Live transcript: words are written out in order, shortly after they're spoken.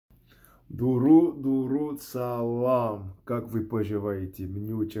Дуру салам. Как вы поживаете?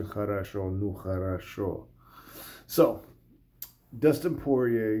 Мне очень хорошо, ну хорошо. So, Dustin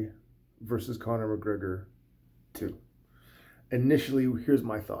Poirier versus Conor McGregor 2. Initially, here's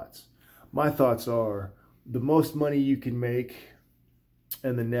my thoughts. My thoughts are the most money you can make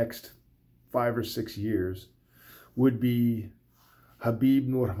in the next 5 or 6 years would be Khabib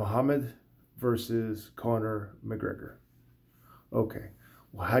Nurmagomedov versus Conor McGregor. Okay,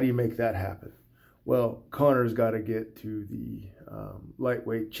 well, how do you make that happen? Well, Conor's got to get to the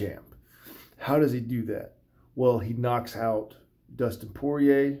lightweight champ. How does he do that? Well, he knocks out Dustin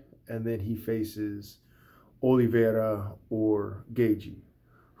Poirier, and then he faces Oliveira or Gaethje,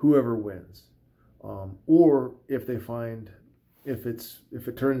 whoever wins. Or if they find, if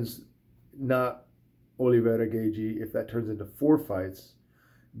it turns not Oliveira Gaethje, if that turns into 4 fights,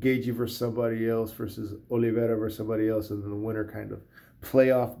 Gaethje versus somebody else versus Oliveira versus somebody else, and then the winner kind of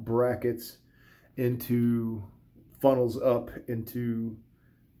playoff brackets into, funnels up into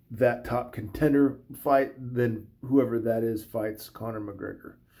that top contender fight, then whoever that is fights Conor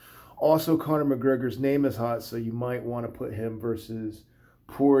McGregor. Also, Conor McGregor's name is hot, so you might want to put him versus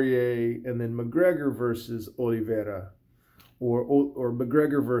Poirier, and then McGregor versus Oliveira, or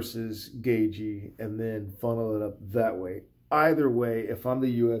McGregor versus Gaethje, and then funnel it up that way. Either way, if I'm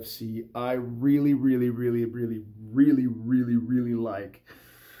the UFC, I really like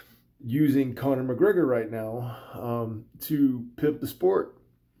using Conor McGregor right now to pimp the sport.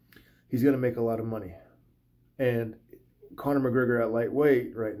 He's going to make a lot of money. And Conor McGregor at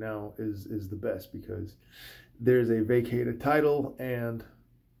lightweight right now is the best because there's a vacated title and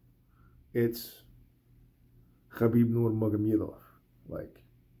it's Khabib Nurmagomedov, like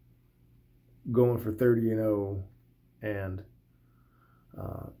going for 30-0 and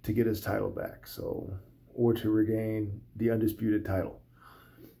to get his title back, so, or to regain the undisputed title.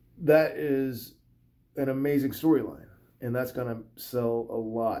 That is an amazing storyline, and that's going to sell a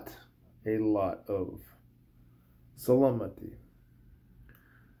lot of salamati.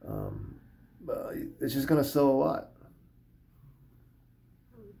 It's just going to sell a lot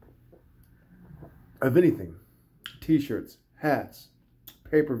of anything. T-shirts, hats,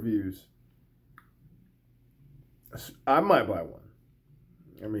 pay-per-views. I might buy one.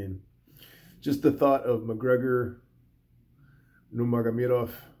 I mean, just the thought of McGregor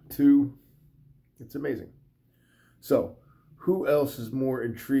Nurmagomedov 2, it's amazing. So, who else is more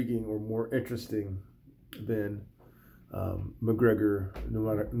intriguing or more interesting than McGregor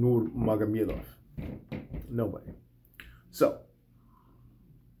Nurmagomedov? Nobody. So,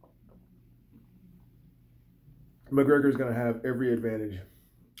 McGregor's going to have every advantage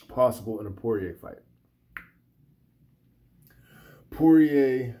possible in a Poirier fight.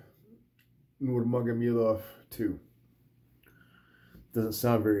 Poirier Nurmagomedov 2 doesn't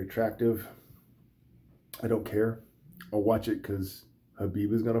sound very attractive. I don't care. I'll watch it because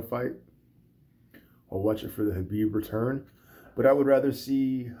Khabib is going to fight. I'll watch it for the Khabib return. But I would rather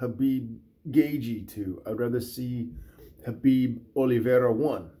see Khabib Gaethje 2. I'd rather see Khabib Oliveira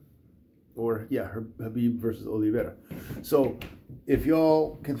 1. Or, yeah, Khabib versus Oliveira. So, if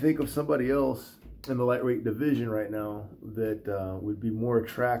y'all can think of somebody else in the lightweight division right now that would be more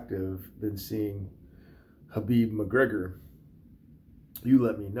attractive than seeing Khabib McGregor, you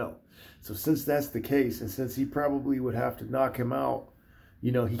let me know. So since that's the case, and since he probably would have to knock him out,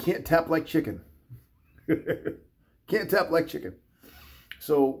 you know, he can't tap like chicken. Can't tap like chicken.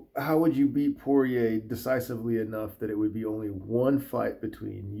 So how would you beat Poirier decisively enough that it would be only one fight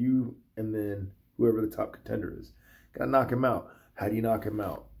between you and then whoever the top contender is? Got to knock him out. How do you knock him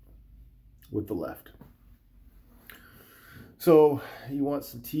out? With the left. So you want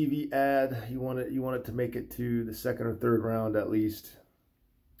some TV ad. You want it to make it to the 2nd or 3rd round at least.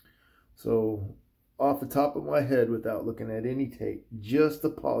 So off the top of my head, without looking at any tape, just the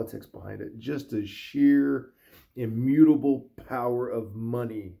politics behind it, just the sheer immutable power of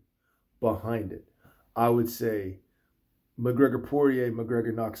money behind it, I would say McGregor Poirier,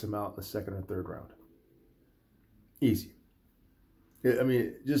 McGregor knocks him out in the 2nd or 3rd round. Easy. I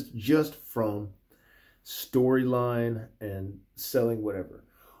mean, just from storyline and selling whatever.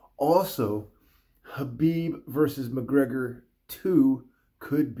 Also, Khabib versus McGregor 2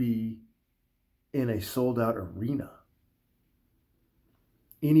 could be in a sold-out arena.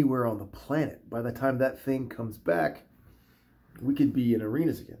 Anywhere on the planet. By the time that thing comes back, we could be in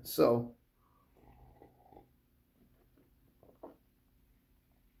arenas again. So,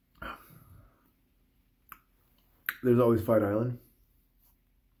 there's always Fight Island.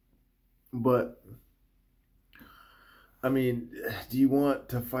 But, I mean, do you want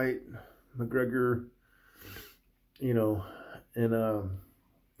to fight McGregor, you know, in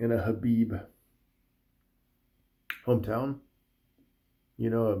in a Khabib hometown, you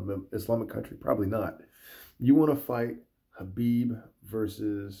know, an Islamic country? Probably not. You want to fight Khabib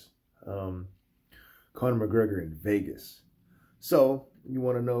versus Conor McGregor in Vegas. So you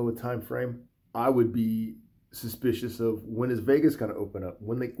want to know a time frame? I would be suspicious of when is Vegas going to open up?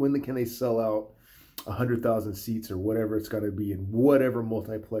 When can they sell out 100,000 seats or whatever it's going to be in whatever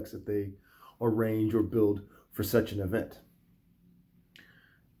multiplex that they arrange or build for such an event?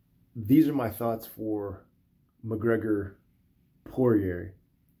 These are my thoughts for McGregor Poirier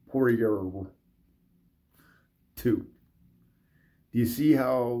 2. Do you see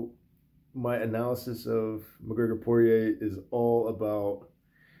how my analysis of McGregor Poirier is all about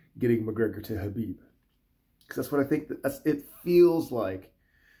getting McGregor to Khabib? Because that's what I think. It feels like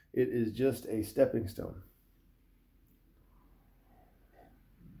it is just a stepping stone.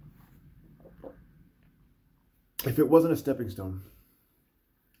 If it wasn't a stepping stone,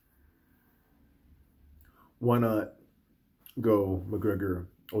 why not go McGregor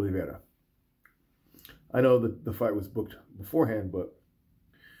Oliveira? I know that the fight was booked beforehand, but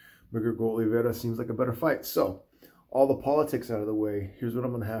McGregor Oliveira seems like a better fight. So, all the politics out of the way, here's what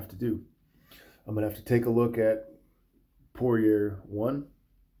I'm going to have to do. I'm going to have to take a look at Poirier 1,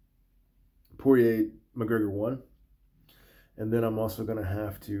 Poirier McGregor 1, and then I'm also going to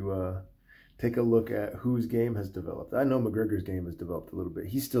have to take a look at whose game has developed. I know McGregor's game has developed a little bit.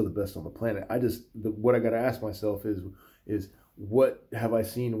 He's still the best on the planet. What I got to ask myself is what have I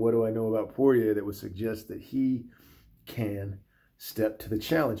seen? What do I know about Poirier that would suggest that he can step to the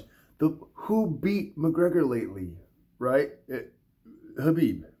challenge? Who beat McGregor lately, right?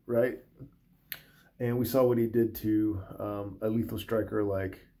 Khabib, right? And we saw what he did to a lethal striker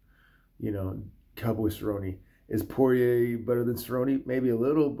like, you know, Cowboy Cerrone. Is Poirier better than Cerrone? Maybe a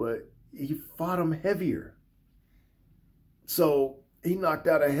little, but he fought him heavier. So he knocked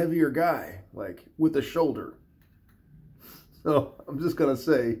out a heavier guy, like with a shoulder. So I'm just going to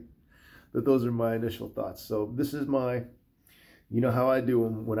say that those are my initial thoughts. So this is my, you know how I do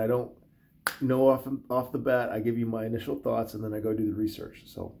them. When I don't know off the bat, I give you my initial thoughts and then I go do the research.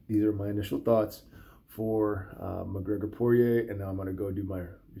 So these are my initial thoughts for McGregor Poirier, and now I'm going to go do my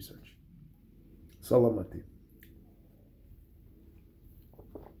research. Salamati.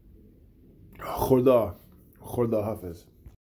 Khorda Hafiz.